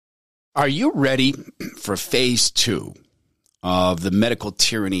Are you ready for phase 2 of the medical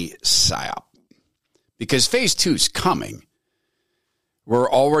tyranny PsyOp? Because phase 2 is coming.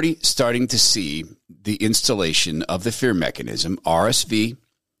 We're already starting to see the installation of the fear mechanism, RSV,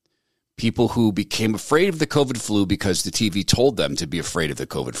 people who became afraid of the COVID flu because the TV told them to be afraid of the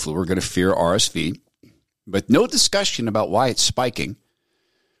COVID flu are going to fear RSV, but no discussion about why it's spiking.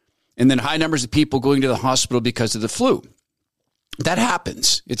 And then high numbers of people going to the hospital because of the flu. That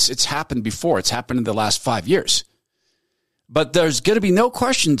happens. It's happened before. It's happened in the last 5 years. But there's going to be no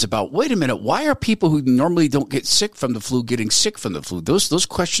questions about, wait a minute, why are people who normally don't get sick from the flu getting sick from the flu? Those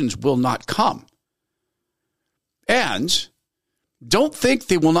questions will not come. And don't think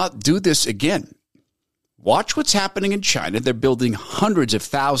they will not do this again. Watch what's happening in China. They're building hundreds of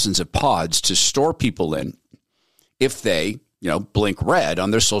thousands of pods to store people in if they, blink red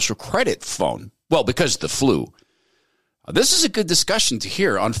on their social credit phone. Well, because of the flu. This is a good discussion to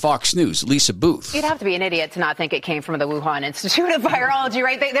hear on Fox News. Lisa Booth. You'd have to be an idiot to not think it came from the Wuhan Institute of Virology,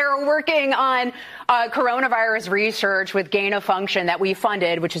 right? They're working on coronavirus research with gain of function that we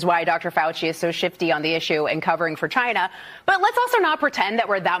funded, which is why Dr. Fauci is so shifty on the issue and covering for China. But let's also not pretend that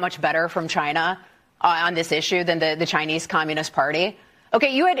we're that much better from China on this issue than the Chinese Communist Party.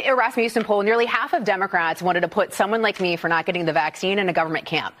 Okay, you had a Rasmussen poll. Nearly half of Democrats wanted to put someone like me for not getting the vaccine in a government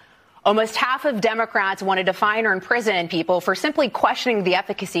camp. Almost half of Democrats wanted to fine or imprison people for simply questioning the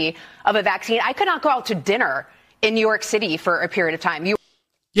efficacy of a vaccine. I could not go out to dinner in New York City for a period of time.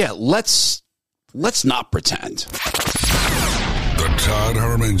 Let's not pretend. The Todd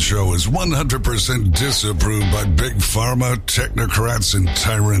Herman Show is 100% disapproved by big pharma, technocrats, and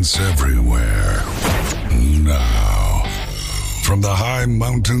tyrants everywhere. Now, from the high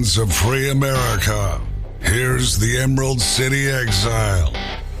mountains of free America, here's the Emerald City exile,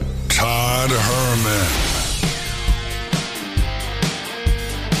 Todd Herman.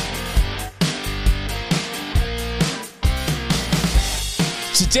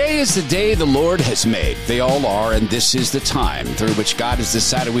 Today is the day the Lord has made. They all are, and this is the time through which God has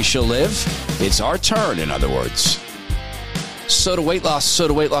decided we shall live. It's our turn, in other words. Soda Weight Loss,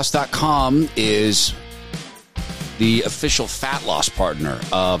 SodaWeightLoss.com is the official fat loss partner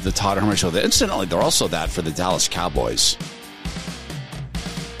of the Todd Herman Show. Incidentally, they're also that for the Dallas Cowboys.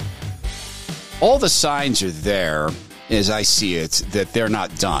 All the signs are there, as I see it, that they're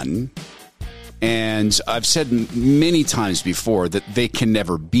not done. And I've said many times before that they can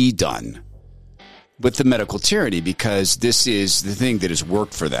never be done with the medical tyranny because this is the thing that has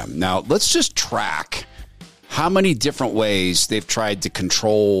worked for them. Now, let's just track how many different ways they've tried to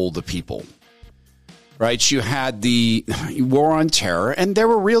control the people. Right? You had the war on terror, and there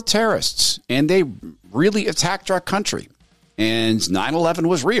were real terrorists, and they really attacked our country. And 9/11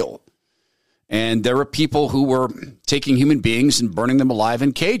 was real. And there were people who were taking human beings and burning them alive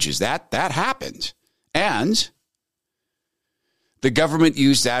in cages. That happened. And the government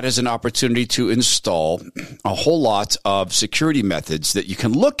used that as an opportunity to install a whole lot of security methods that you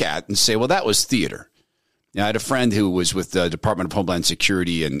can look at and say, well, that was theater. Now, I had a friend who was with the Department of Homeland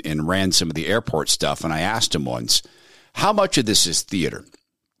Security and ran some of the airport stuff. And I asked him once, how much of this is theater?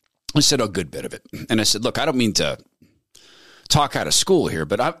 He said, a good bit of it. And I said, look, I don't mean to talk out of school here,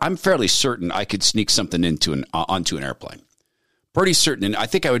 but I'm fairly certain I could sneak something onto an airplane. Pretty certain, and I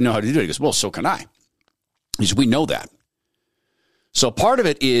think I would know how to do it. He goes, well, so can I. He says, we know that. So part of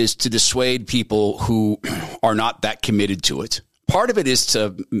it is to dissuade people who are not that committed to it. Part of it is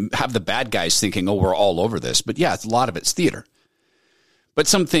to have the bad guys thinking, oh, we're all over this. But yeah, a lot of it's theater. But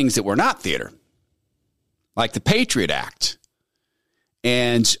some things that were not theater, like the Patriot Act,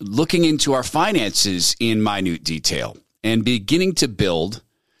 and looking into our finances in minute detail, and beginning to build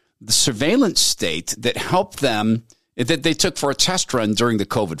the surveillance state that helped them, that they took for a test run during the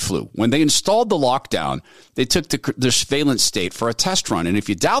COVID flu. When they installed the lockdown, they took the surveillance state for a test run. And if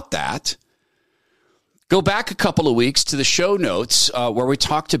you doubt that, go back a couple of weeks to the show notes where we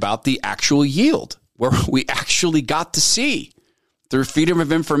talked about the actual yield, where we actually got to see through Freedom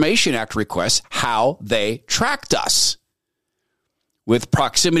of Information Act requests how they tracked us. With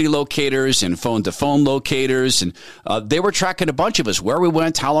proximity locators and phone-to-phone locators. And they were tracking a bunch of us, where we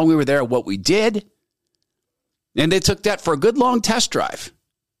went, how long we were there, what we did. And they took that for a good long test drive.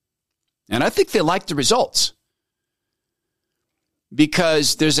 And I think they liked the results.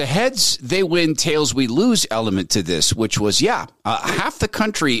 Because there's a heads they win, tails we lose element to this, which was, half the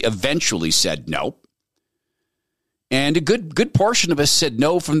country eventually said no. And a good portion of us said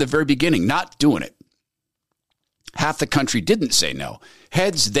no from the very beginning, not doing it. Half the country didn't say no.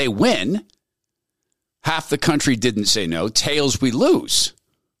 Heads, they win. Half the country didn't say no. Tails, we lose.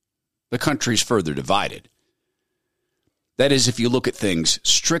 The country's further divided. That is, if you look at things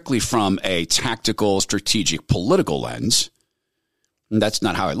strictly from a tactical, strategic, political lens, and that's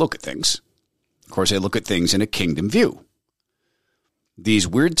not how I look at things. Of course, I look at things in a kingdom view. These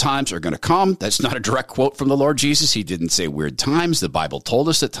weird times are going to come. That's not a direct quote from the Lord Jesus. He didn't say weird times. The Bible told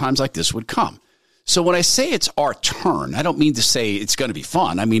us that times like this would come. So when I say it's our turn, I don't mean to say it's going to be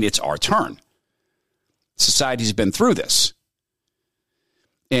fun. I mean, it's our turn. Society's been through this.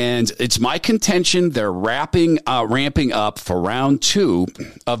 And it's my contention they're ramping up for round 2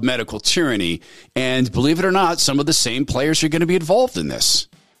 of medical tyranny. And believe it or not, some of the same players are going to be involved in this.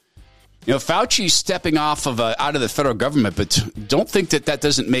 You know, Fauci's stepping off of out of the federal government, but don't think that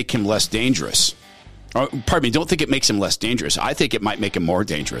doesn't make him less dangerous. Or, pardon me, don't think it makes him less dangerous. I think it might make him more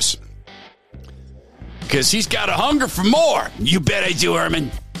dangerous. Because he's got a hunger for more. You bet I do,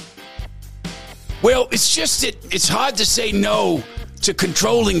 Herman. Well, it's just that it's hard to say no to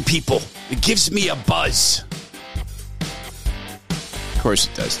controlling people. It gives me a buzz. Of course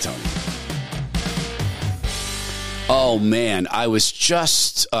it does, Tony. Oh, man, I was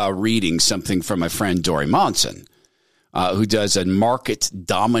just reading something from my friend Dory Monson, who does a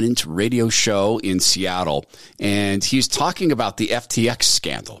market-dominant radio show in Seattle, and he's talking about the FTX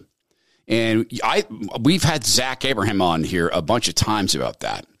scandal. And we've had Zach Abraham on here a bunch of times about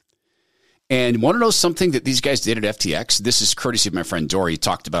that. And want to know something that these guys did at FTX? This is courtesy of my friend Dory. He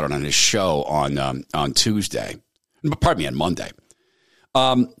talked about it on his show on Tuesday. Pardon me, on Monday.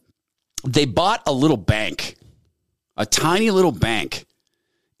 They bought a little bank. A tiny little bank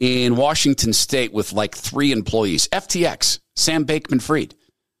in Washington State with like 3 employees. FTX, Sam Bankman-Fried.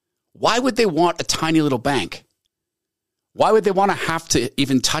 Why would they want a tiny little bank? Why would they want to have to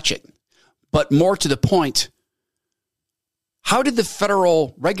even touch it? But more to the point, how did the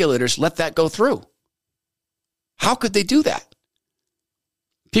federal regulators let that go through? How could they do that?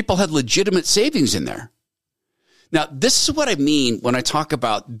 People had legitimate savings in there. Now, this is what I mean when I talk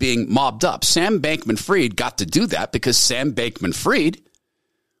about being mobbed up. Sam Bankman-Fried got to do that because Sam Bankman-Fried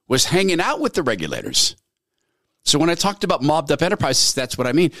was hanging out with the regulators. So when I talked about mobbed up enterprises, that's what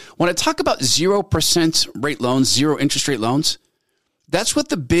I mean. When I talk about 0% rate loans, 0 interest rate loans, that's what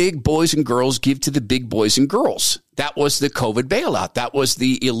the big boys and girls give to the big boys and girls. That was the COVID bailout. That was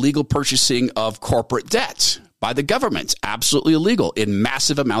the illegal purchasing of corporate debt by the government. Absolutely illegal in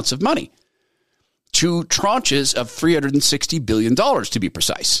massive amounts of money. 2 tranches of $360 billion, to be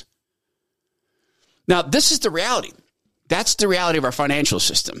precise. Now, this is the reality. That's the reality of our financial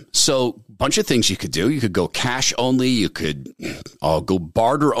system. So a bunch of things you could do. You could go cash only. You could go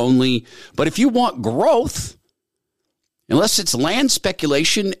barter only. But if you want growth, unless it's land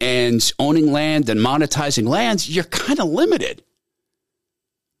speculation and owning land and monetizing lands, you're kind of limited.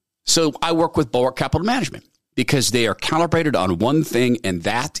 So I work with Bulwark Capital Management, because they are calibrated on one thing, and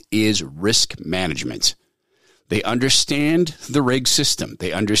that is risk management. They understand the rig system.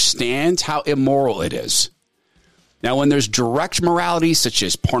 They understand how immoral it is. Now, when there's direct morality, such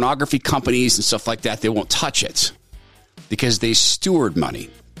as pornography companies and stuff like that, they won't touch it because they steward money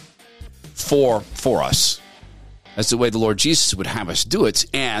for us. That's the way the Lord Jesus would have us do it.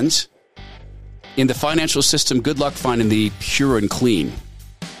 And in the financial system, good luck finding the pure and clean.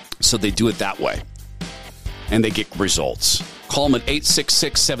 So they do it that way. And they get results. Call them at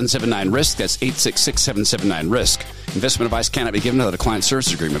 866-779-RISK. That's 866-779-RISK. Investment advice cannot be given without a client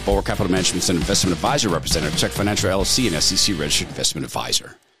services agreement. Bulwark Capital Management is an investment advisor representative. Check Financial LLC and SEC registered investment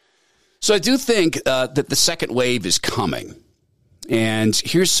advisor. So I do think that the second wave is coming. And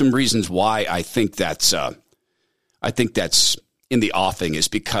here's some reasons why I think that's in the offing, is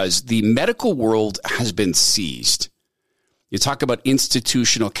because the medical world has been seized. You talk about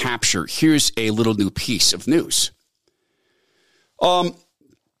institutional capture. Here's a little new piece of news.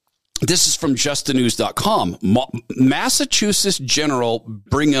 This is from justthenews.com. Massachusetts General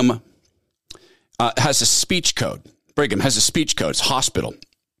Brigham has a speech code. Brigham has a speech code. It's hospital.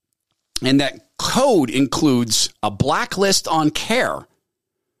 And that code includes a blacklist on care.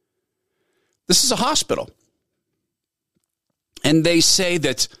 This is a hospital. And they say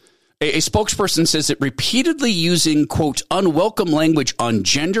that a spokesperson says that repeatedly using, quote, unwelcome language on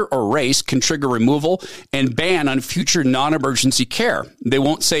gender or race can trigger removal and ban on future non-emergency care. They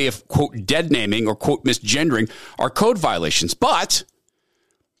won't say if, quote, dead naming or, quote, misgendering are code violations. But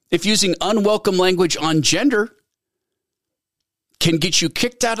if using unwelcome language on gender can get you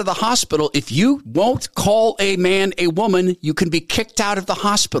kicked out of the hospital, if you won't call a man a woman, you can be kicked out of the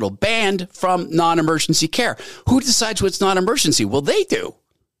hospital, banned from non-emergency care. Who decides what's non-emergency? Well, they do.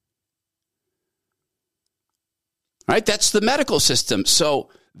 Right? That's the medical system. So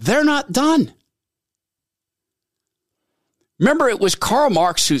they're not done. Remember, it was Karl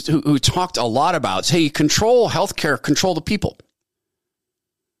Marx who talked a lot about, hey, control healthcare, control the people.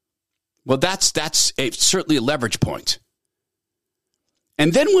 Well, that's certainly a leverage point.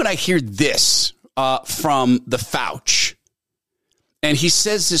 And then when I hear this from the Fauci, and he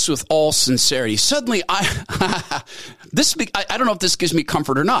says this with all sincerity, suddenly I don't know if this gives me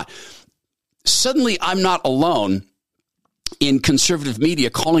comfort or not. Suddenly I'm not alone in conservative media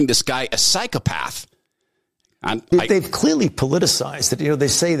calling this guy a psychopath. They've clearly politicized it. They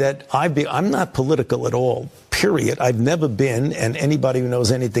say that I'm not political at all, period. I've never been, and anybody who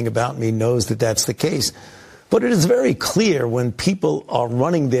knows anything about me knows that that's the case. But it is very clear when people are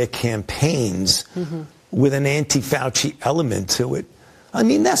running their campaigns with an anti-Fauci element to it. I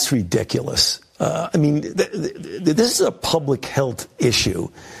mean, that's ridiculous. This is a public health issue.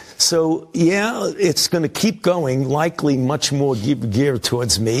 So, yeah, it's going to keep going, likely much more geared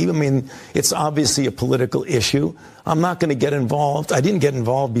towards me. I mean, it's obviously a political issue. I'm not going to get involved. I didn't get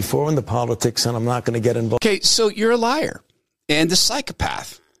involved before in the politics, and I'm not going to get involved. Okay, so you're a liar and a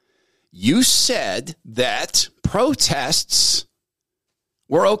psychopath. You said that protests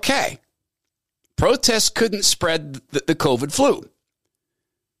were okay. Protests couldn't spread the COVID flu.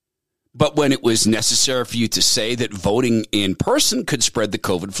 But when it was necessary for you to say that voting in person could spread the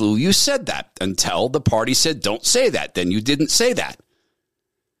COVID flu, you said that until the party said, don't say that. Then you didn't say that.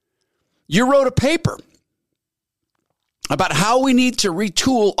 You wrote a paper about how we need to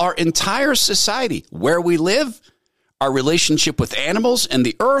retool our entire society, where we live, our relationship with animals and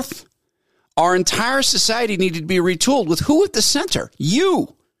the earth. Our entire society needed to be retooled with who at the center?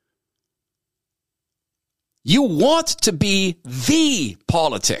 You. You want to be the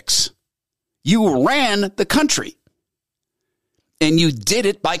politics. You ran the country. And you did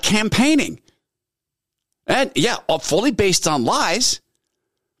it by campaigning. And yeah, fully based on lies.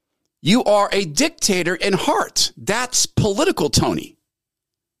 You are a dictator in heart. That's political, Tony.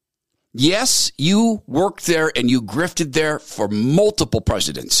 Yes, you worked there and you grifted there for multiple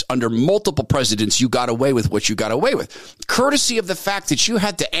presidents. Under multiple presidents, you got away with what you got away with. Courtesy of the fact that you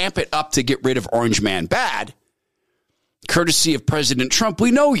had to amp it up to get rid of Orange Man Bad. Courtesy of President Trump,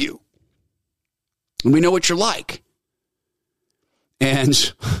 we know you. And we know what you're like.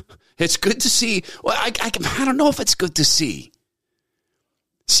 And it's good to see. Well, I don't know if it's good to see.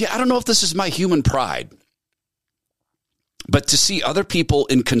 See, I don't know if this is my human pride. But to see other people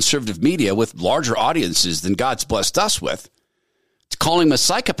in conservative media with larger audiences than God's blessed us with, calling him a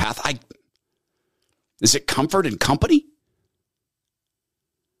psychopath, is it comfort and company?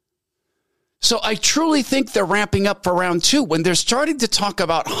 So I truly think they're ramping up for round two. When they're starting to talk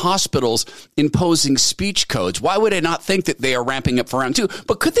about hospitals imposing speech codes, why would I not think that they are ramping up for round two?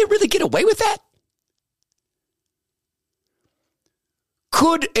 But could they really get away with that?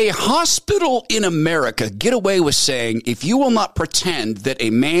 Could a hospital in America get away with saying, if you will not pretend that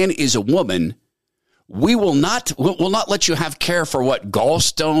a man is a woman, we will not let you have care for what?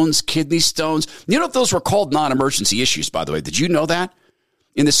 Gallstones, kidney stones. You know, if those were called non-emergency issues, by the way. Did you know that?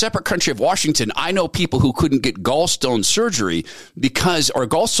 In the separate country of Washington, I know people who couldn't get gallstone surgery or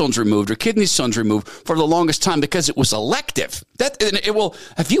gallstones removed or kidney stones removed for the longest time because it was elective.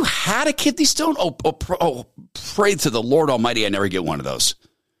 Have you had a kidney stone? Pray to the Lord Almighty I never get one of those.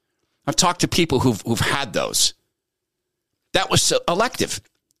 I've talked to people who've had those. That was so elective.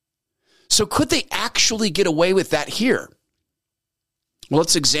 So could they actually get away with that here? Well,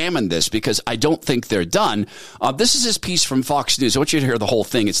 let's examine this because I don't think they're done. This is this piece from Fox News. I want you to hear the whole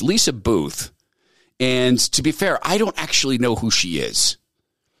thing. It's Lisa Booth. And to be fair, I don't actually know who she is.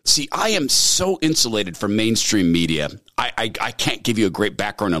 See, I am so insulated from mainstream media. I can't give you a great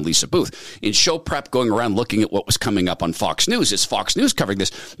background on Lisa Booth. In show prep, going around looking at what was coming up on Fox News, is Fox News covering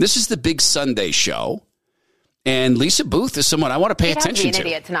this. This is the big Sunday show. And Lisa Booth is someone I want to pay attention to. You'd have to be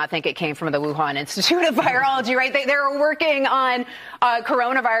an idiot to not think it came from the Wuhan Institute of Virology, right? They're working on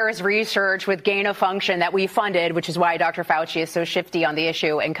coronavirus research with gain of function that we funded, which is why Dr. Fauci is so shifty on the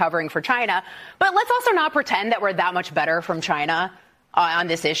issue and covering for China. But let's also not pretend that we're that much better from China on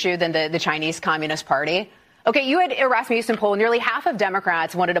this issue than the Chinese Communist Party. Okay, you had a Rasmussen poll. Nearly half of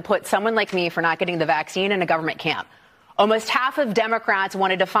Democrats wanted to put someone like me for not getting the vaccine in a government camp. Almost half of Democrats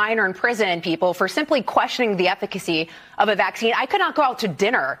wanted to fine or imprison people for simply questioning the efficacy of a vaccine. I could not go out to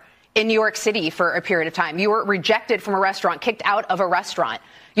dinner in New York City for a period of time. You were rejected from a restaurant, kicked out of a restaurant.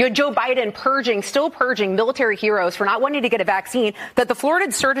 You had Joe Biden still purging military heroes for not wanting to get a vaccine that the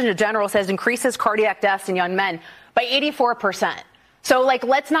Florida Surgeon General says increases cardiac deaths in young men by 84%. So,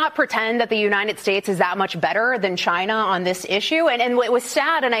 let's not pretend that the United States is that much better than China on this issue. And what was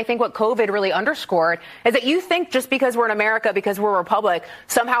sad, and I think what COVID really underscored, is that you think just because we're in America, because we're a republic,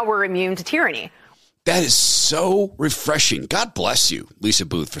 somehow we're immune to tyranny. That is so refreshing. God bless you, Lisa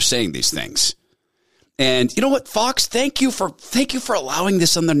Booth, for saying these things. And you know what, Fox? Thank you for allowing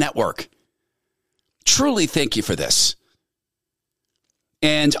this on the network. Truly, thank you for this.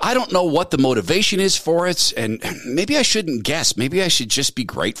 And I don't know what the motivation is for it. And maybe I shouldn't guess. Maybe I should just be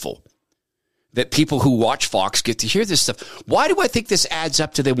grateful that people who watch Fox get to hear this stuff. Why do I think this adds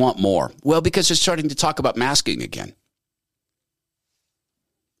up to they want more? Well, because they're starting to talk about masking again.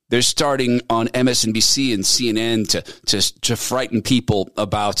 They're starting on MSNBC and CNN to frighten people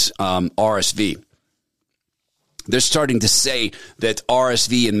about RSV. They're starting to say that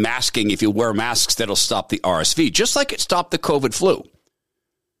RSV and masking, if you wear masks, that'll stop the RSV, just like it stopped the COVID flu.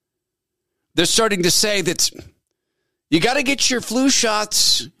 They're starting to say that you got to get your flu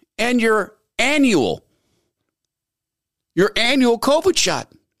shots and your annual COVID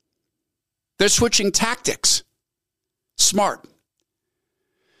shot. They're switching tactics. Smart.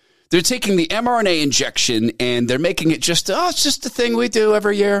 They're taking the mRNA injection and they're making it it's just a thing we do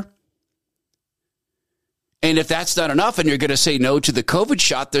every year. And if that's not enough and you're going to say no to the COVID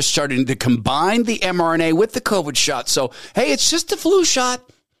shot, they're starting to combine the mRNA with the COVID shot. So, hey, it's just a flu shot.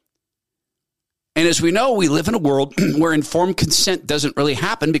 And as we know, we live in a world where informed consent doesn't really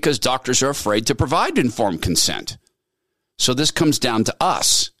happen because doctors are afraid to provide informed consent. So this comes down to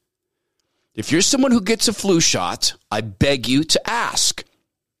us. If you're someone who gets a flu shot, I beg you to ask,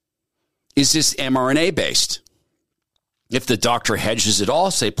 is this mRNA based? If the doctor hedges it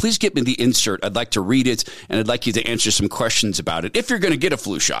all, say, please get me the insert. I'd like to read it, and I'd like you to answer some questions about it. If you're going to get a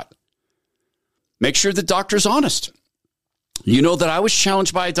flu shot, make sure the doctor's honest. You know that I was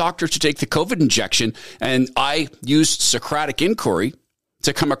challenged by a doctor to take the COVID injection, and I used Socratic inquiry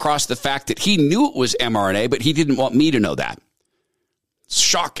to come across the fact that he knew it was mRNA, but he didn't want me to know that. It's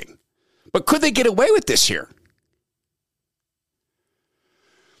shocking. But could they get away with this here?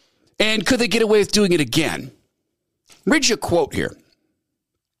 And could they get away with doing it again? Read you a quote here.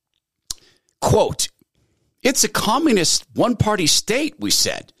 Quote, it's a communist one-party state, we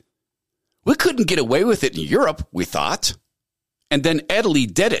said. We couldn't get away with it in Europe, we thought. And then Italy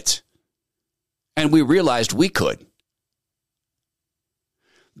did it. And we realized we could.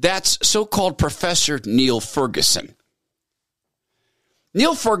 That's so-called Professor Neil Ferguson.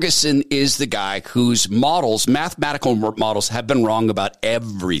 Neil Ferguson is the guy whose mathematical models, have been wrong about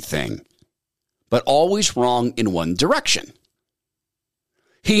everything, but always wrong in one direction.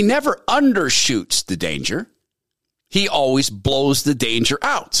 He never undershoots the danger. He always blows the danger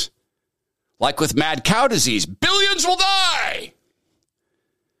out. Like with mad cow disease, billions will die.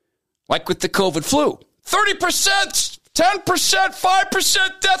 Like with the COVID flu, 30%, 10%,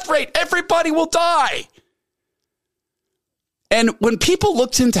 5% death rate. Everybody will die. And when people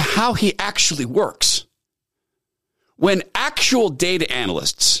looked into how he actually works, when actual data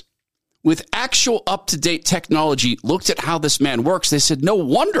analysts with actual up-to-date technology looked at how this man works, they said, no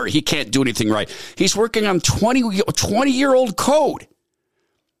wonder he can't do anything right. He's working on 20-year-old code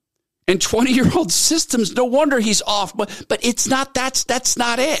and 20-year-old systems. No wonder he's off. But it's not, that's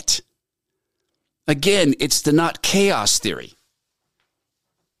not it. Again, it's the not chaos theory.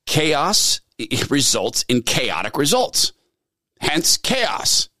 Chaos results in chaotic results. Hence,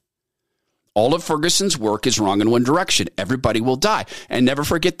 chaos. All of Ferguson's work is wrong in one direction. Everybody will die. And never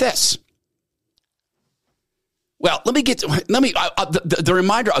forget this. Well, the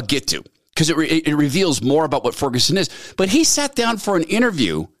reminder I'll get to, because it reveals more about what Ferguson is. But he sat down for an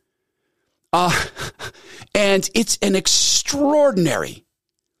interview, and it's an extraordinary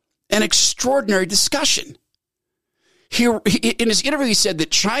discussion. In his interview, he said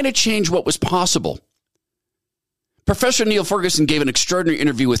that China changed what was possible. Professor Neil Ferguson gave an extraordinary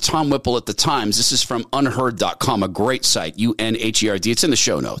interview with Tom Whipple at the Times. This is from unheard.com, a great site, UNHERD. It's in the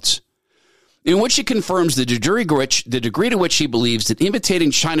show notes, in which he confirms the degree to which he believes that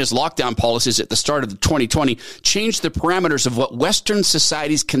imitating China's lockdown policies at the start of 2020 changed the parameters of what Western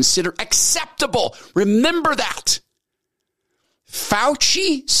societies consider acceptable. Remember that.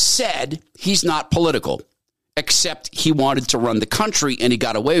 Fauci said he's not political, except he wanted to run the country and he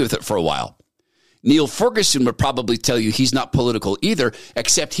got away with it for a while. Neil Ferguson would probably tell you he's not political either,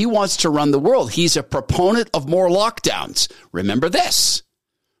 except he wants to run the world. He's a proponent of more lockdowns. Remember this.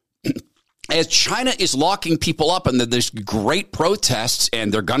 As China is locking people up and there's great protests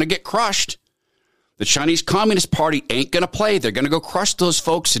and they're going to get crushed, the Chinese Communist Party ain't going to play. They're going to go crush those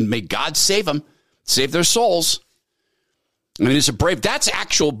folks, and may God save them, save their souls. I mean, that's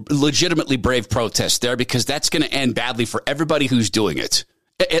actual legitimately brave protest there, because that's going to end badly for everybody who's doing it,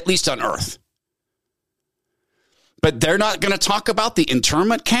 at least on Earth. But they're not going to talk about the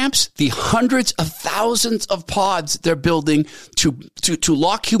internment camps, the hundreds of thousands of pods they're building to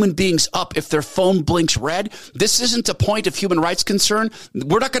lock human beings up if their phone blinks red. This isn't a point of human rights concern.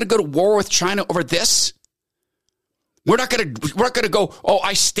 We're not going to go to war with China over this. We're not going to go, oh,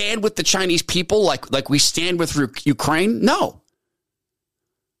 I stand with the Chinese people like we stand with Ukraine. No.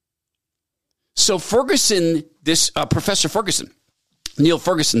 So Ferguson, Professor Ferguson, Neil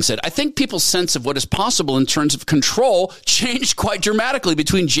Ferguson said, I think people's sense of what is possible in terms of control changed quite dramatically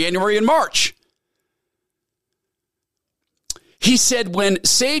between January and March. He said when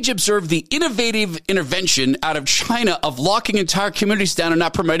SAGE observed the innovative intervention out of China of locking entire communities down and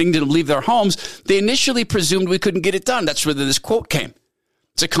not permitting them to leave their homes, they initially presumed we couldn't get it done. That's where this quote came.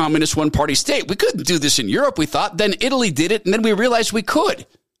 It's a communist one-party state. We couldn't do this in Europe, we thought. Then Italy did it, and then we realized we could.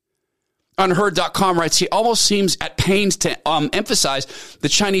 Unheard.com writes, he almost seems at pains to emphasize the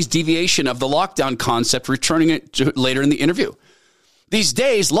Chinese deviation of the lockdown concept, returning it later in the interview. These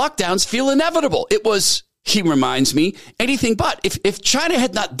days, lockdowns feel inevitable. It was, he reminds me, anything but. If China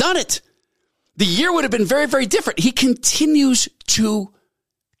had not done it, the year would have been very, very different. He continues to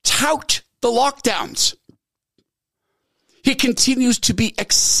tout the lockdowns. He continues to be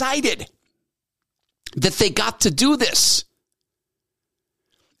excited that they got to do this.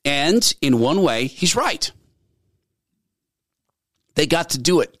 And in one way, he's right. They got to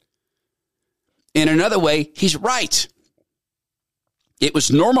do it. In another way, he's right. It was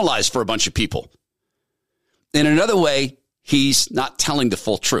normalized for a bunch of people. In another way, he's not telling the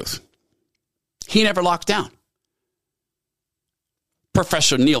full truth. He never locked down.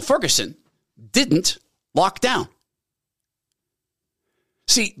 Professor Neil Ferguson didn't lock down.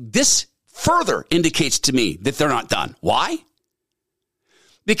 See, this further indicates to me that they're not done. Why?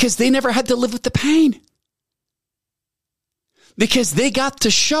 Because they never had to live with the pain. Because they got to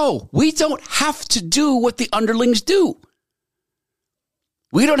show we don't have to do what the underlings do.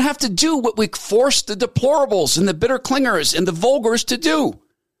 We don't have to do what we force the deplorables and the bitter clingers and the vulgars to do.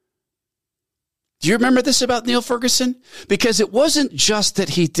 Do you remember this about Neil Ferguson? Because it wasn't just that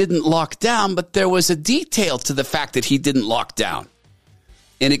he didn't lock down, but there was a detail to the fact that he didn't lock down.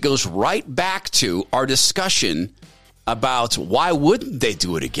 And it goes right back to our discussion about why wouldn't they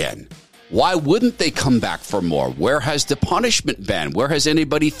do it again? Why wouldn't they come back for more? Where has the punishment been? Where has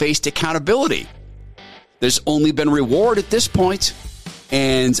anybody faced accountability? There's only been reward at this point.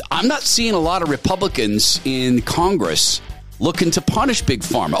 And I'm not seeing a lot of Republicans in Congress looking to punish Big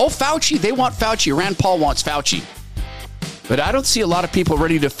Pharma. Oh, Fauci, they want Fauci. Rand Paul wants Fauci. But I don't see a lot of people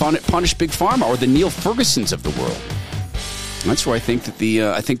ready to punish Big Pharma or the Neil Fergusons of the world. That's where I think that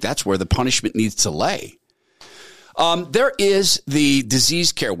I think that's where the punishment needs to lay. There is the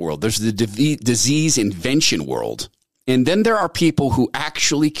disease care world. There's the disease invention world. And then there are people who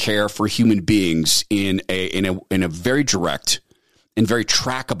actually care for human beings in a very direct and very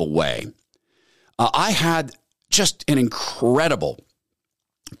trackable way. I had just an incredible,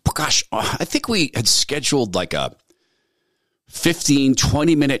 I think we had scheduled like a 15,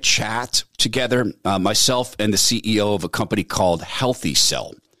 20-minute chat together, myself and the CEO of a company called Healthy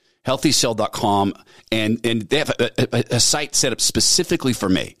Cell. HealthyCell.com, and they have a site set up specifically for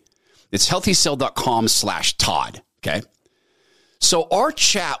me. It's HealthyCell.com/Todd, okay? So our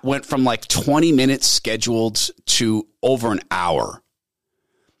chat went from like 20 minutes scheduled to over an hour.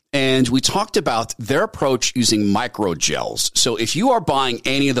 And we talked about their approach using microgels. So if you are buying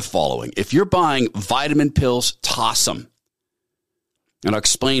any of the following, if you're buying vitamin pills, toss them. And I'll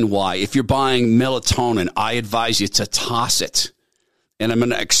explain why. If you're buying melatonin, I advise you to toss it. And I'm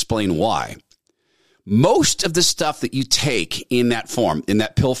going to explain why. Most of the stuff that you take in that form, in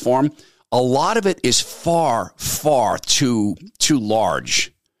that pill form, a lot of it is far, far too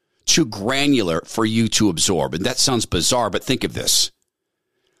large, too granular for you to absorb. And that sounds bizarre, but think of this.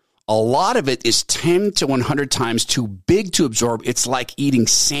 A lot of it is 10 to 100 times too big to absorb. It's like eating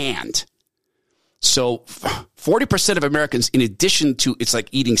sand. So 40% of Americans, in addition to it's like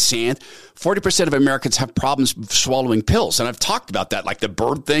eating sand, 40% of Americans have problems swallowing pills. And I've talked about that, like the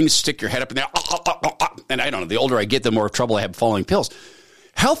bird thing, stick your head up in there. And I don't know, the older I get, the more trouble I have swallowing pills.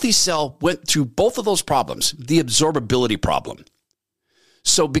 Healthy Cell went through both of those problems, the absorbability problem.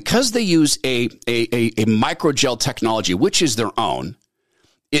 So because they use a microgel technology, which is their own,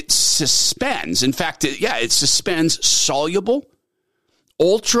 it suspends, in fact, it suspends soluble,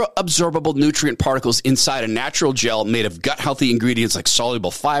 ultra-absorbable nutrient particles inside a natural gel made of gut-healthy ingredients like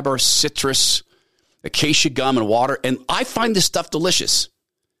soluble fiber, citrus, acacia gum, and water. And I find this stuff delicious.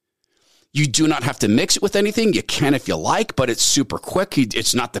 You do not have to mix it with anything. You can if you like, but it's super quick.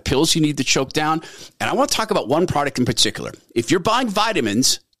 It's not the pills you need to choke down. And I want to talk about one product in particular. If you're buying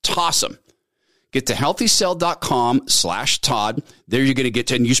vitamins, toss them. Get to healthycell.com/Todd. There you're going to get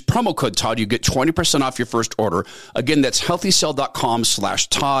to, and use promo code Todd. You get 20% off your first order. Again, that's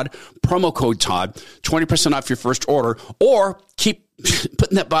healthycell.com/Todd. Promo code Todd. 20% off your first order. Or keep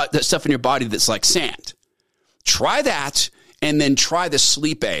putting that stuff in your body that's like sand. Try that, and then try the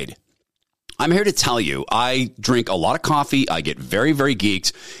sleep aid. I'm here to tell you, I drink a lot of coffee. I get very, very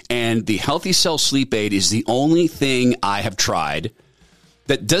geeked. And the Healthy Cell Sleep Aid is the only thing I have tried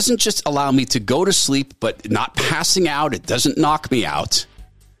that doesn't just allow me to go to sleep, but not passing out. It doesn't knock me out.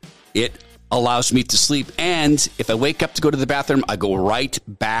 It allows me to sleep. And if I wake up to go to the bathroom, I go right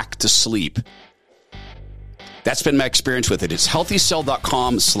back to sleep. That's been my experience with it. It's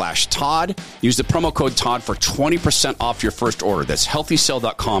healthycell.com/Todd. Use the promo code Todd for 20% off your first order. That's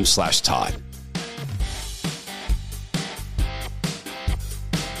healthycell.com/Todd.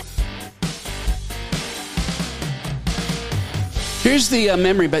 Here's the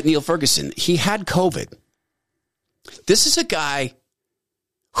memory about Neil Ferguson. He had COVID. This is a guy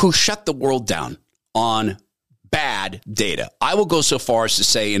who shut the world down on bad data. I will go so far as to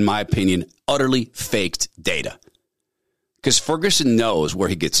say, in my opinion, utterly faked data. Because Ferguson knows where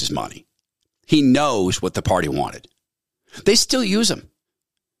he gets his money. He knows what the party wanted. They still use him.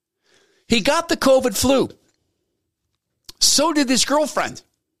 He got the COVID flu. So did his girlfriend.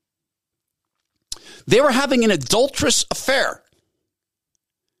 They were having an adulterous affair.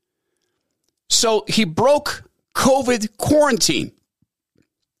 So he broke COVID quarantine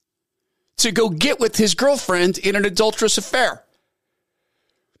to go get with his girlfriend in an adulterous affair.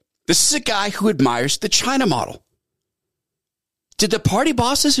 This is a guy who admires the China model. Did the party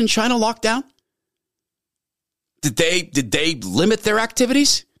bosses in China lock down? Did they limit their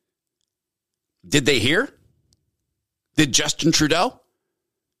activities? Did they hear? Did Justin Trudeau?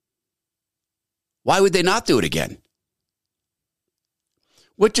 Why would they not do it again?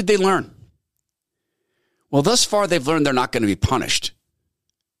 What did they learn? Well, thus far, they've learned they're not going to be punished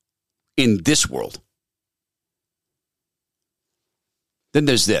in this world. Then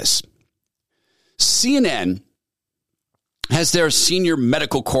there's this. CNN has their senior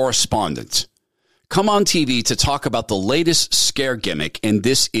medical correspondent come on TV to talk about the latest scare gimmick, and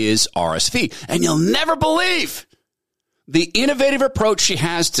this is RSV. And you'll never believe the innovative approach she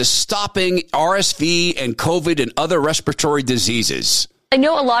has to stopping RSV and COVID and other respiratory diseases. I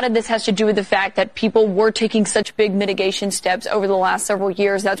know a lot of this has to do with the fact that people were taking such big mitigation steps over the last several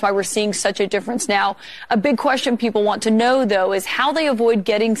years. That's why we're seeing such a difference now. A big question people want to know, though, is how they avoid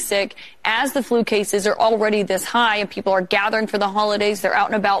getting sick as the flu cases are already this high and people are gathering for the holidays. They're out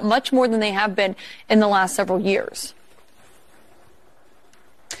and about much more than they have been in the last several years.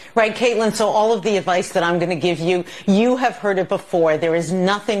 Right, Caitlin, so all of the advice that I'm going to give you, you have heard it before. There is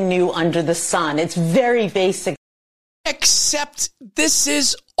nothing new under the sun. It's very basic. Except this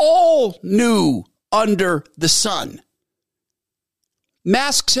is all new under the sun.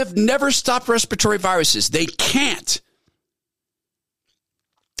 Masks have never stopped respiratory viruses. They can't.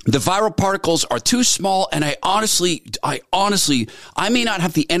 The viral particles are too small, and I honestly, I may not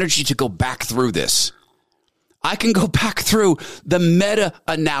have the energy to go back through this. I can go back through the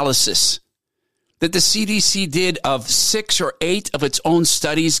meta-analysis that the CDC did of 6 or 8 of its own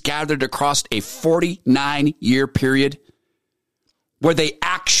studies gathered across a 49-year period where they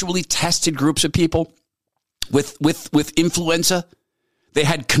actually tested groups of people with influenza. They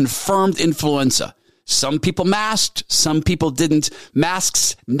had confirmed influenza. Some people masked, some people didn't.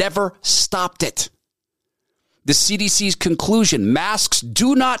 Masks never stopped it. The CDC's conclusion, masks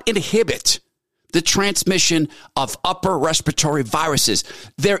do not inhibit the transmission of upper respiratory viruses.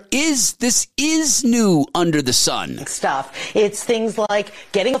 This is new under the sun. Stuff. It's things like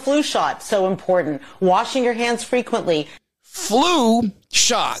getting a flu shot, so important. Washing your hands frequently. Flu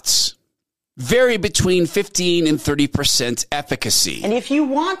shots vary between 15 and 30% efficacy. And if you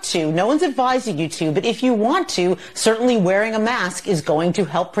want to, no one's advising you to, but if you want to, certainly wearing a mask is going to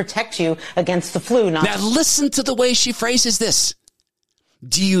help protect you against the flu. Now listen to the way she phrases this.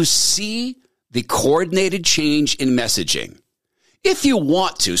 Do you see the coordinated change in messaging? If you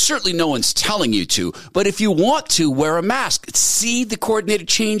want to, certainly no one's telling you to, but if you want to, wear a mask. See the coordinated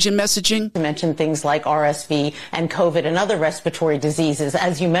change in messaging? You mentioned things like RSV and COVID and other respiratory diseases.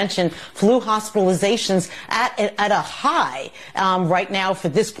 As you mentioned, flu hospitalizations at a high right now for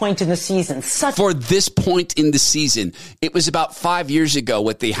this point in the season. For this point in the season, it was about 5 years ago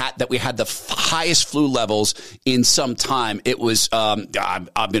we had the highest flu levels in some time. It was, I'm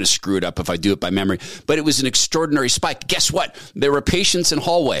going to screw it up if I do it by memory, but it was an extraordinary spike. Guess what? There were patients in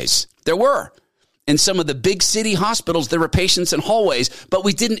hallways. There were. In some of the big city hospitals, there were patients in hallways, but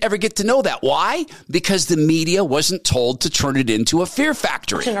we didn't ever get to know that. Why? Because the media wasn't told to turn it into a fear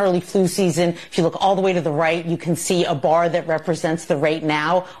factory. In early flu season, if you look all the way to the right, you can see a bar that represents the rate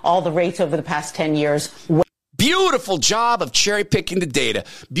now, all the rates over the past 10 years. Beautiful job of cherry picking the data.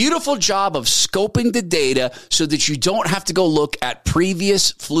 Beautiful job of scoping the data so that you don't have to go look at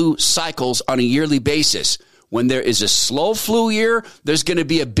previous flu cycles on a yearly basis. When there is a slow flu year, there's going to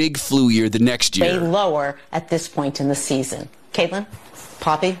be a big flu year the next year. Way lower at this point in the season. Caitlin?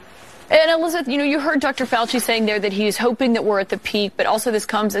 Poppy? And Elizabeth, you heard Dr. Fauci saying there that he's hoping that we're at the peak, but also this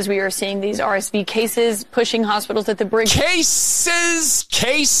comes as we are seeing these RSV cases pushing hospitals at the brink. Cases.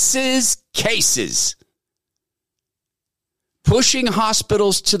 Pushing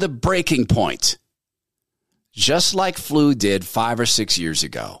hospitals to the breaking point, just like flu did 5 or 6 years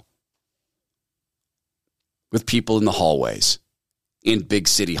ago with people in the hallways in big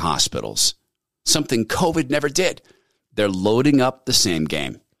city hospitals. Something COVID never did. They're loading up the same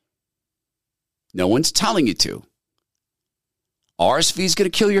game. No one's telling you to. RSV is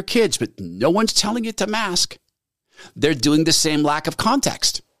going to kill your kids, but no one's telling you to mask. They're doing the same lack of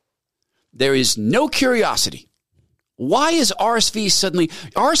context. There is no curiosity. Why is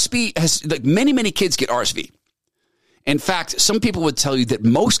RSV has, like, many kids get RSV. In fact, some people would tell you that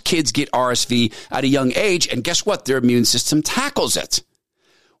most kids get RSV at a young age, and guess what? Their immune system tackles it.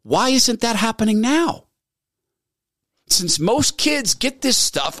 Why isn't that happening now? Since most kids get this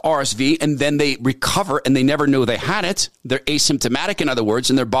stuff, RSV, and then they recover and they never know they had it, they're asymptomatic, in other words,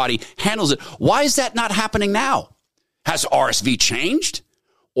 and their body handles it. Why is that not happening now? Has RSV changed?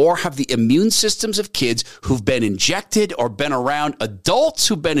 Or have the immune systems of kids who've been injected or been around adults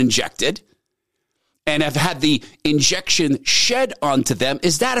who've been injected and have had the injection shed onto them,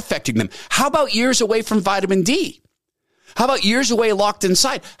 is that affecting them? How about years away from vitamin D? How about years away locked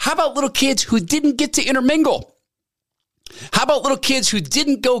inside? How about little kids who didn't get to intermingle? How about little kids who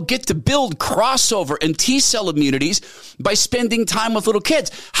didn't go get to build crossover and T-cell immunities by spending time with little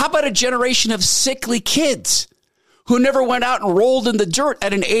kids? How about a generation of sickly kids who never went out and rolled in the dirt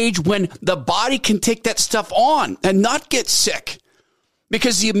at an age when the body can take that stuff on and not get sick?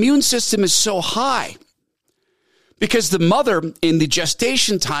 Because the immune system is so high. Because the mother in the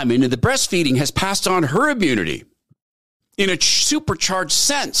gestation time and in the breastfeeding has passed on her immunity in a supercharged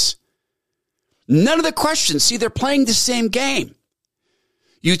sense. None of the questions. See, they're playing the same game.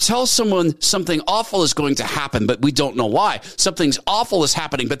 You tell someone something awful is going to happen, but we don't know why. Something's awful is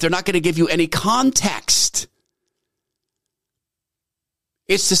happening, but they're not going to give you any context.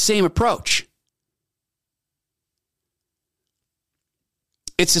 It's the same approach.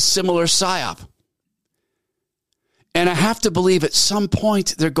 It's a similar PsyOp. And I have to believe at some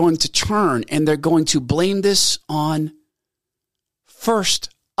point they're going to turn and they're going to blame this on first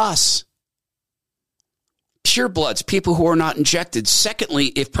us. Purebloods, people who are not injected. Secondly,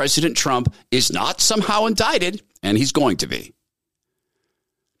 if President Trump is not somehow indicted, and he's going to be,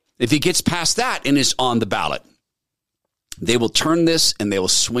 if he gets past that and is on the ballot, they will turn this and they will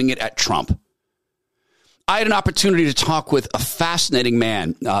swing it at Trump. I had an opportunity to talk with a fascinating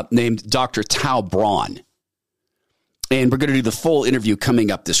man named Dr. Tal Braun. And we're going to do the full interview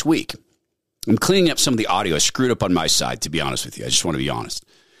coming up this week. I'm cleaning up some of the audio. I screwed up on my side, to be honest with you. I just want to be honest.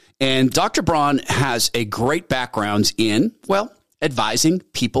 And Dr. Braun has a great background in, well, advising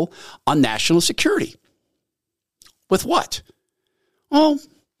people on national security. With what? Well,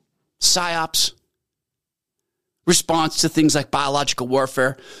 PsyOps, response to things like biological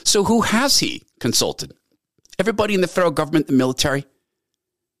warfare. So who has he consulted? Everybody in the federal government, the military.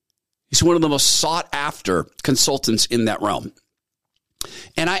 He's one of the most sought after consultants in that realm.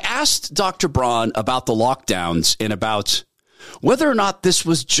 And I asked Dr. Braun about the lockdowns and about whether or not this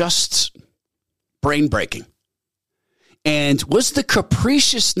was just brain breaking. And was the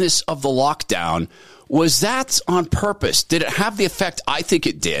capriciousness of the lockdown, was that on purpose? Did it have the effect I think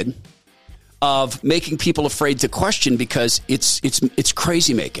it did of making people afraid to question because it's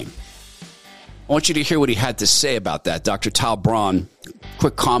crazy making? I want you to hear what he had to say about that. Dr. Tal Braun,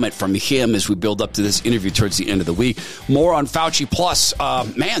 quick comment from him as we build up to this interview towards the end of the week. More on Fauci Plus.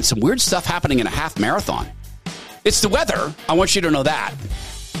 Man, some weird stuff happening in a half marathon. It's the weather. I want you to know that.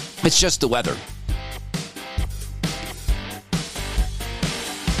 It's just the weather.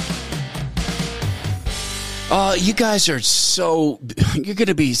 You guys are you're going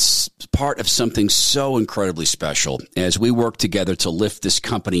to be part of something so incredibly special as we work together to lift this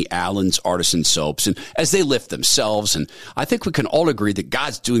company, Allen's Artisan Soaps, and as they lift themselves. And I think we can all agree that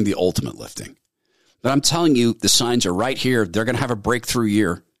God's doing the ultimate lifting. But I'm telling you, the signs are right here. They're going to have a breakthrough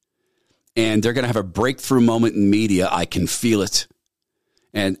year, and they're going to have a breakthrough moment in media. I can feel it,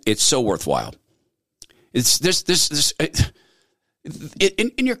 and it's so worthwhile. There's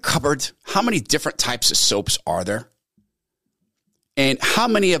in your cupboard, how many different types of soaps are there? And how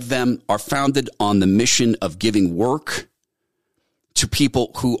many of them are founded on the mission of giving work to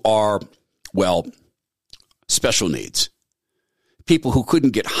people who are, well, special needs? People who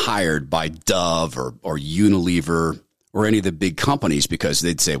couldn't get hired by Dove or Unilever or any of the big companies because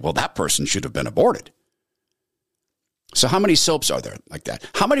they'd say, well, that person should have been aborted. So how many soaps are there like that?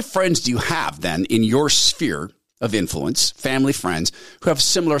 How many friends do you have then in your sphere of influence, family, friends, who have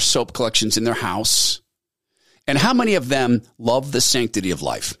similar soap collections in their house? And how many of them love the sanctity of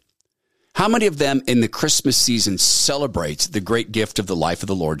life? How many of them in the Christmas season celebrate the great gift of the life of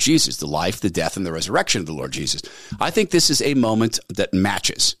the Lord Jesus, the life, the death, and the resurrection of the Lord Jesus? I think this is a moment that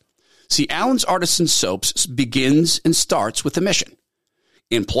matches. See, Alan's Artisan Soaps begins and starts with a mission.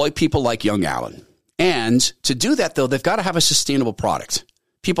 Employ people like young Alan. And to do that, though, they've got to have a sustainable product.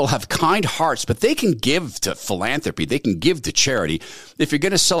 People have kind hearts, but they can give to philanthropy. They can give to charity. If you're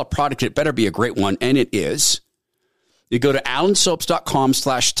going to sell a product, it better be a great one, and it is. You go to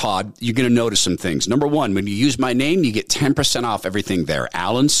alansoaps.com/Todd. You're going to notice some things. Number one, when you use my name, you get 10% off everything there.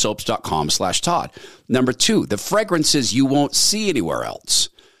 alansoaps.com/Todd. Number two, the fragrances you won't see anywhere else.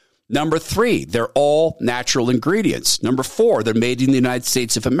 Number three, they're all natural ingredients. Number four, they're made in the United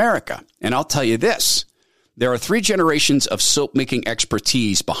States of America. And I'll tell you this, there are 3 generations of soap making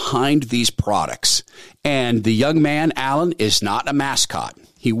expertise behind these products. And the young man, Alan, is not a mascot.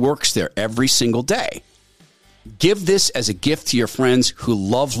 He works there every single day. Give this as a gift to your friends who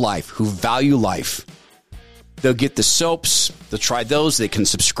love life, who value life. They'll get the soaps. They'll try those. They can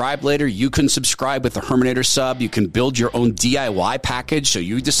subscribe later. You can subscribe with the Herminator sub. You can build your own DIY package so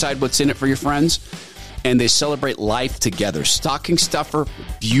you decide what's in it for your friends. And they celebrate life together. Stocking stuffer,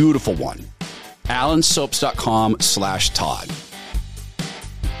 beautiful one. alansoaps.com/Todd.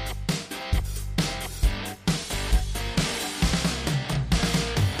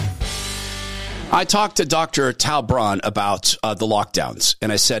 I talked to Dr. Tal Braun about the lockdowns, and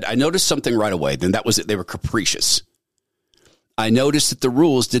I said, I noticed something right away, and that was that they were capricious. I noticed that the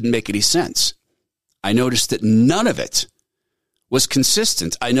rules didn't make any sense. I noticed that none of it was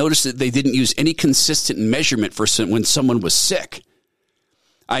consistent. I noticed that they didn't use any consistent measurement for when someone was sick.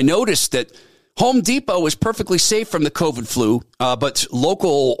 I noticed that Home Depot was perfectly safe from the COVID flu, but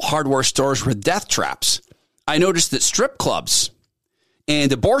local hardware stores were death traps. I noticed that strip clubs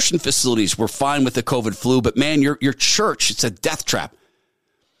and abortion facilities were fine with the COVID flu, but man, your church, it's a death trap.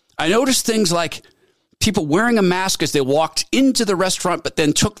 I noticed things like people wearing a mask as they walked into the restaurant, but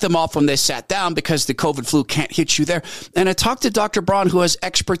then took them off when they sat down because the COVID flu can't hit you there. And I talked to Dr. Braun, who has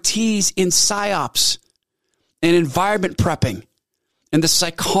expertise in PsyOps and environment prepping and the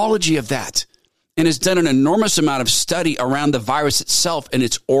psychology of that, and has done an enormous amount of study around the virus itself and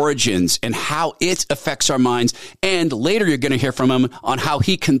its origins and how it affects our minds. And later you're going to hear from him on how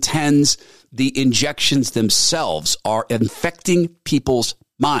he contends the injections themselves are infecting people's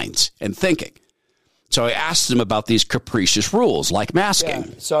minds and thinking. So I asked him about these capricious rules like masking.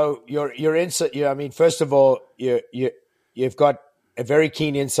 Yeah. So your insight, I mean, first of all, you've got a very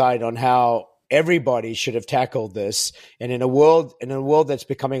keen insight on how everybody should have tackled this. And in a world that's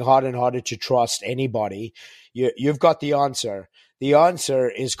becoming harder and harder to trust anybody, you've got the answer. The answer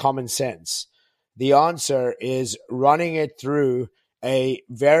is common sense. The answer is running it through a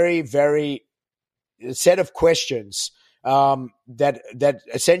very, very set of questions that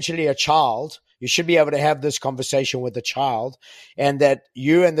essentially a child, you should be able to have this conversation with a child, and that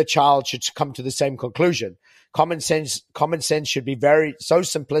you and the child should come to the same conclusion. Common sense should be so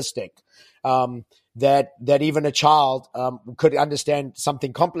simplistic that even a child could understand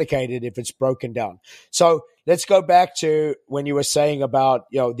something complicated if it's broken down. So let's go back to when you were saying about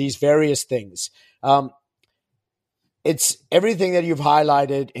these various things. It's everything that you've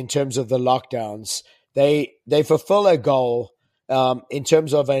highlighted in terms of the lockdowns. They fulfill a goal in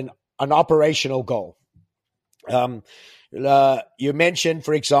terms of an operational goal. You mentioned,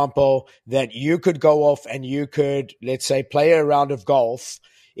 for example, that you could go off and you could, let's say, play a round of golf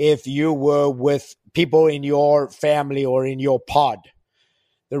if you were with people in your family or in your pod.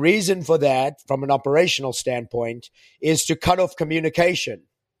 The reason for that, from an operational standpoint, is to cut off communication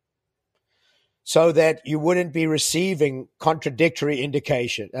so that you wouldn't be receiving contradictory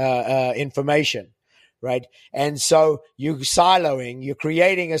information, right? And so you're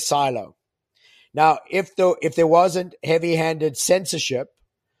creating a silo. Now, if there wasn't heavy-handed censorship,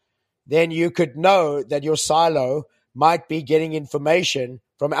 then you could know that your silo might be getting information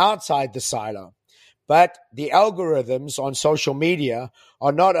from outside the silo. But the algorithms on social media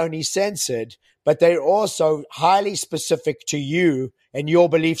are not only censored, but they're also highly specific to you and your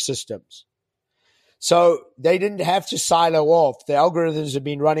belief systems. So they didn't have to silo off. The algorithms have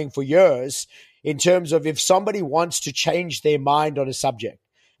been running for years in terms of if somebody wants to change their mind on a subject.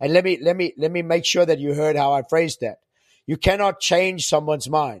 And let me make sure that you heard how I phrased that. You cannot change someone's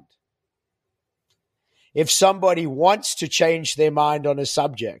mind. If somebody wants to change their mind on a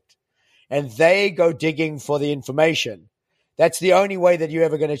subject and they go digging for the information, that's the only way that you're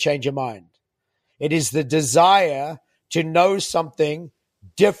ever going to change your mind. It is the desire to know something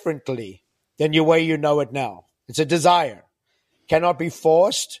differently than the way you know it now. It's a desire. Cannot be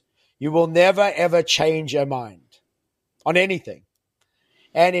forced. You will never, ever change a mind on anything.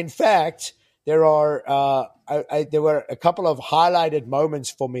 And in fact, there were a couple of highlighted moments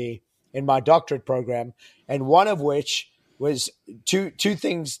for me in my doctorate program, and one of which was two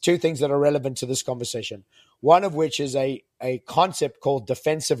things that are relevant to this conversation. One of which is a concept called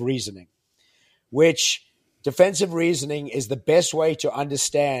defensive reasoning, which defensive reasoning is the best way to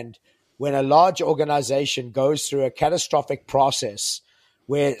understand when a large organization goes through a catastrophic process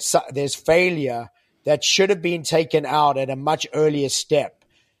where there's failure that should have been taken out at a much earlier step.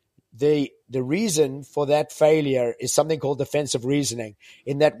 The reason for that failure is something called defensive reasoning,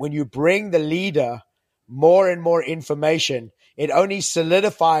 in that when you bring the leader more and more information, it only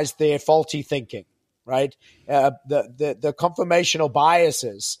solidifies their faulty thinking, right? The confirmational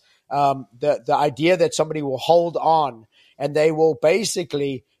biases, the idea that somebody will hold on and they will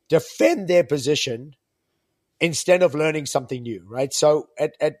basically defend their position instead of learning something new, right? So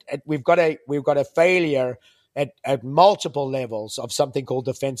we've got a failure at multiple levels of something called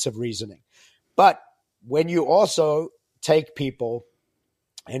defensive reasoning. But when you also take people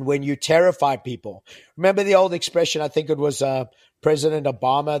and when you terrify people, remember the old expression, I think it was President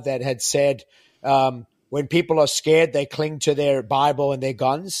Obama that had said, when people are scared, they cling to their Bible and their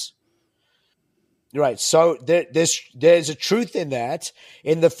guns. Right. So there's a truth in that,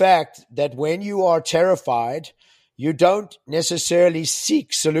 in the fact that when you are terrified, you don't necessarily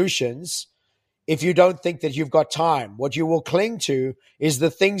seek solutions if you don't think that you've got time. What you will cling to is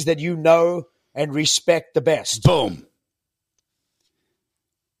the things that you know and respect the best. Boom.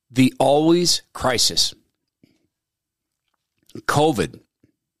 The always crisis. COVID.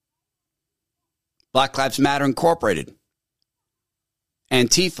 Black Lives Matter Incorporated.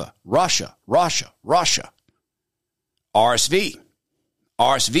 Antifa. Russia. RSV.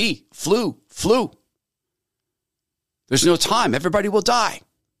 Flu. There's no time. Everybody will die.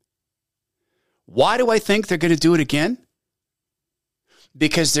 Why do I think they're going to do it again?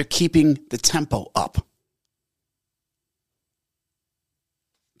 Because they're keeping the tempo up.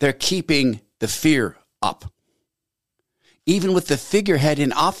 They're keeping the fear up. Even with the figurehead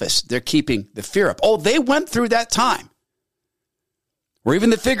in office, they're keeping the fear up. Oh, they went through that time where even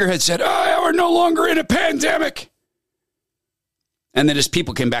the figurehead said, we're no longer in a pandemic. And then his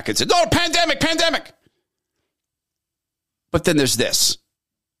people came back and said, oh, pandemic. But then there's this.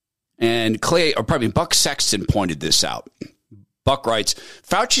 And Buck Sexton pointed this out. Buck writes,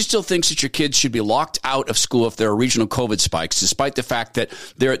 Fauci still thinks that your kids should be locked out of school if there are regional COVID spikes, despite the fact that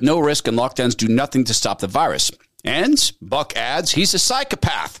they're at no risk and lockdowns do nothing to stop the virus. And Buck adds, he's a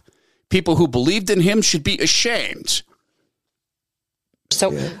psychopath. People who believed in him should be ashamed.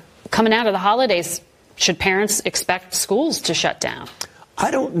 So coming out of the holidays, should parents expect schools to shut down?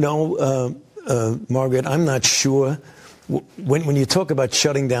 I don't know, Margaret. I'm not sure. When you talk about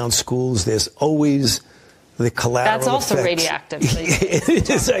shutting down schools, there's always the collateral That's also effects. Radioactive. It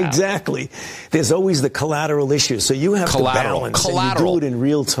is, exactly. There's always the collateral issue. So you have to balance, and you do it in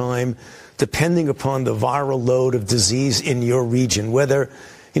real time, depending upon the viral load of disease in your region. Whether,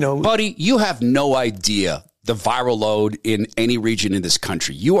 Buddy, you have no idea the viral load in any region in this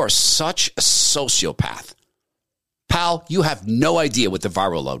country. You are such a sociopath. Pal, you have no idea what the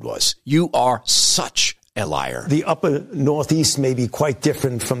viral load was. You are such a liar. The upper Northeast may be quite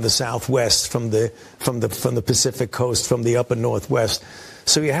different from the Southwest, from the Pacific Coast, from the upper Northwest.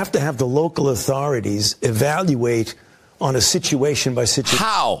 So you have to have the local authorities evaluate on a situation by situation.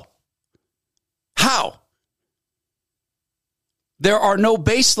 How? There are no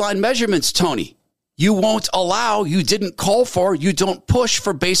baseline measurements, Tony. You won't allow, you didn't call for, you don't push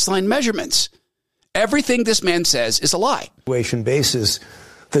for baseline measurements. Everything this man says is a lie. Basis,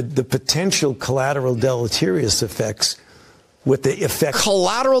 the potential collateral deleterious effects with the effects.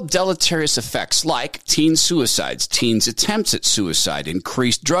 Collateral deleterious effects like teen suicides, teens' attempts at suicide,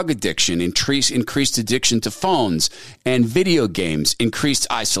 increased drug addiction, increased addiction to phones and video games, increased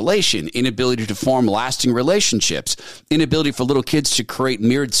isolation, inability to form lasting relationships, inability for little kids to create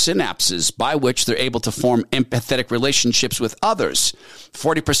mirrored synapses by which they're able to form empathetic relationships with others,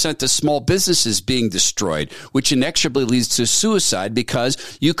 40% of small businesses being destroyed, which inexorably leads to suicide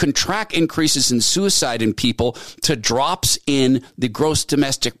because you can track increases in suicide in people to drops in the gross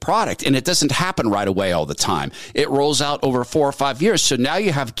domestic product. And it doesn't happen right away all the time. It rolls out over 4 or 5 years. So now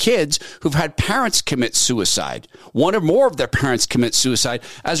you have kids who've had parents commit suicide. One or more of their parents commit suicide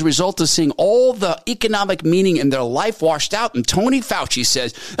as a result of seeing all the economic meaning in their life washed out. And Tony Fauci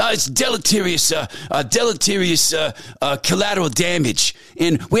says, it's deleterious collateral damage.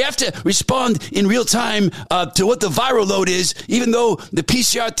 And we have to respond in real time to what the viral load is, even though the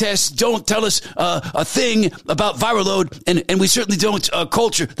PCR tests don't tell us a thing about viral load, and we certainly don't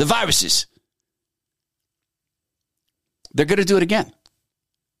culture the viruses. They're going to do it again.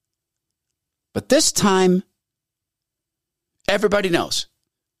 But this time, everybody knows.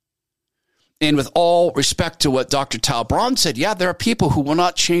 And with all respect to what Dr. Tal Braun said, yeah, there are people who will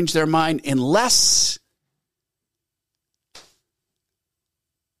not change their mind unless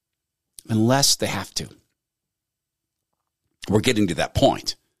they have to. We're getting to that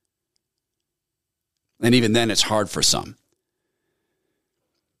point. And even then, it's hard for some.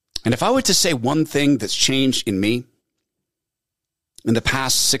 And if I were to say one thing that's changed in me in the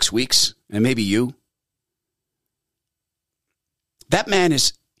past 6 weeks, and maybe you, that man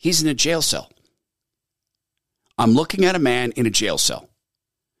he's in a jail cell. I'm looking at a man in a jail cell.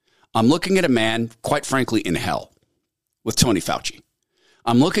 I'm looking at a man, quite frankly, in hell with Tony Fauci.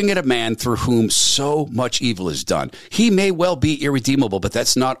 I'm looking at a man through whom so much evil is done. He may well be irredeemable, but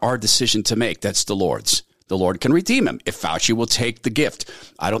that's not our decision to make. That's the Lord's. The Lord can redeem him if Fauci will take the gift.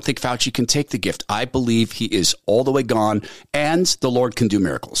 I don't think Fauci can take the gift. I believe he is all the way gone, and the Lord can do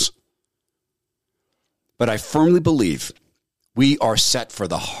miracles. But I firmly believe we are set for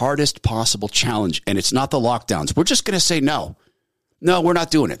the hardest possible challenge, and it's not the lockdowns. We're just going to say no. No, we're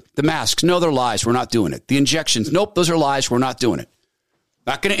not doing it. The masks, no, they're lies. We're not doing it. The injections, nope, those are lies. We're not doing it.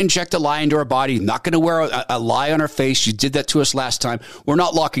 Not going to inject a lie into our body. Not going to wear a lie on our face. You did that to us last time. We're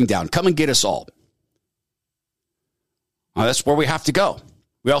not locking down. Come and get us all. Well, that's where we have to go.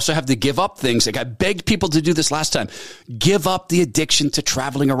 We also have to give up things. Like I begged people to do this last time. Give up the addiction to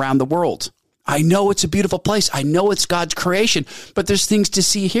traveling around the world. I know it's a beautiful place. I know it's God's creation, but there's things to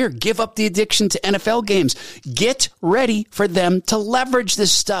see here. Give up the addiction to NFL games. Get ready for them to leverage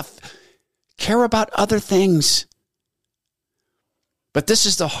this stuff. Care about other things. But this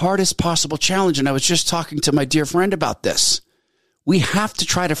is the hardest possible challenge, and I was just talking to my dear friend about this. We have to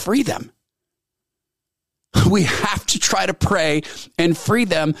try to free them. We have to try to pray and free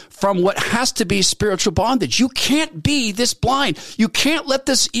them from what has to be spiritual bondage. You can't be this blind. You can't let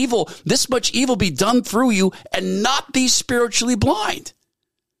this much evil be done through you and not be spiritually blind.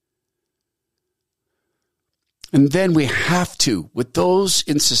 And then we have to, with those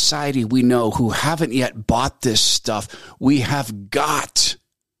in society we know who haven't yet bought this stuff, we have got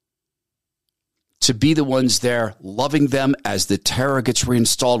to be the ones there loving them as the terror gets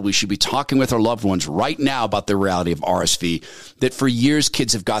reinstalled. We should be talking with our loved ones right now about the reality of RSV, that for years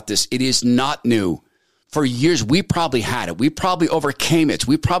kids have got this. It is not new. For years, we probably had it. We probably overcame it.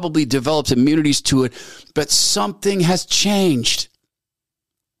 We probably developed immunities to it, but something has changed.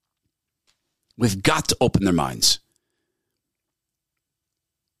 We've got to open their minds.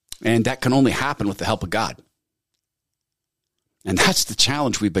 And that can only happen with the help of God. And that's the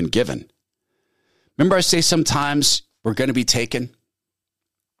challenge we've been given. Remember I say sometimes we're going to be taken?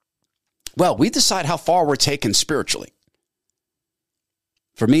 Well, we decide how far we're taken spiritually.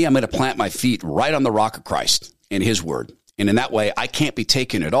 For me, I'm going to plant my feet right on the rock of Christ in his word. And in that way, I can't be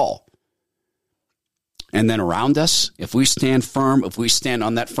taken at all. And then around us, if we stand firm, if we stand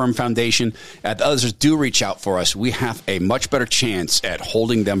on that firm foundation, and others do reach out for us, we have a much better chance at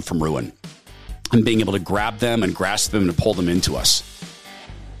holding them from ruin and being able to grab them and grasp them and pull them into us.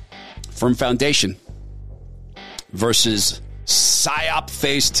 Firm foundation versus PsyOp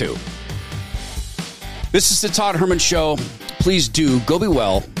Phase II. This is the Todd Herman Show. Please do go be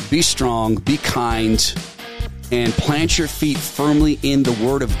well, be strong, be kind, and plant your feet firmly in the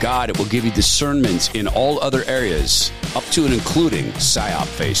Word of God. It will give you discernment in all other areas, up to and including PsyOp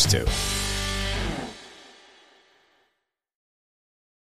Phase II.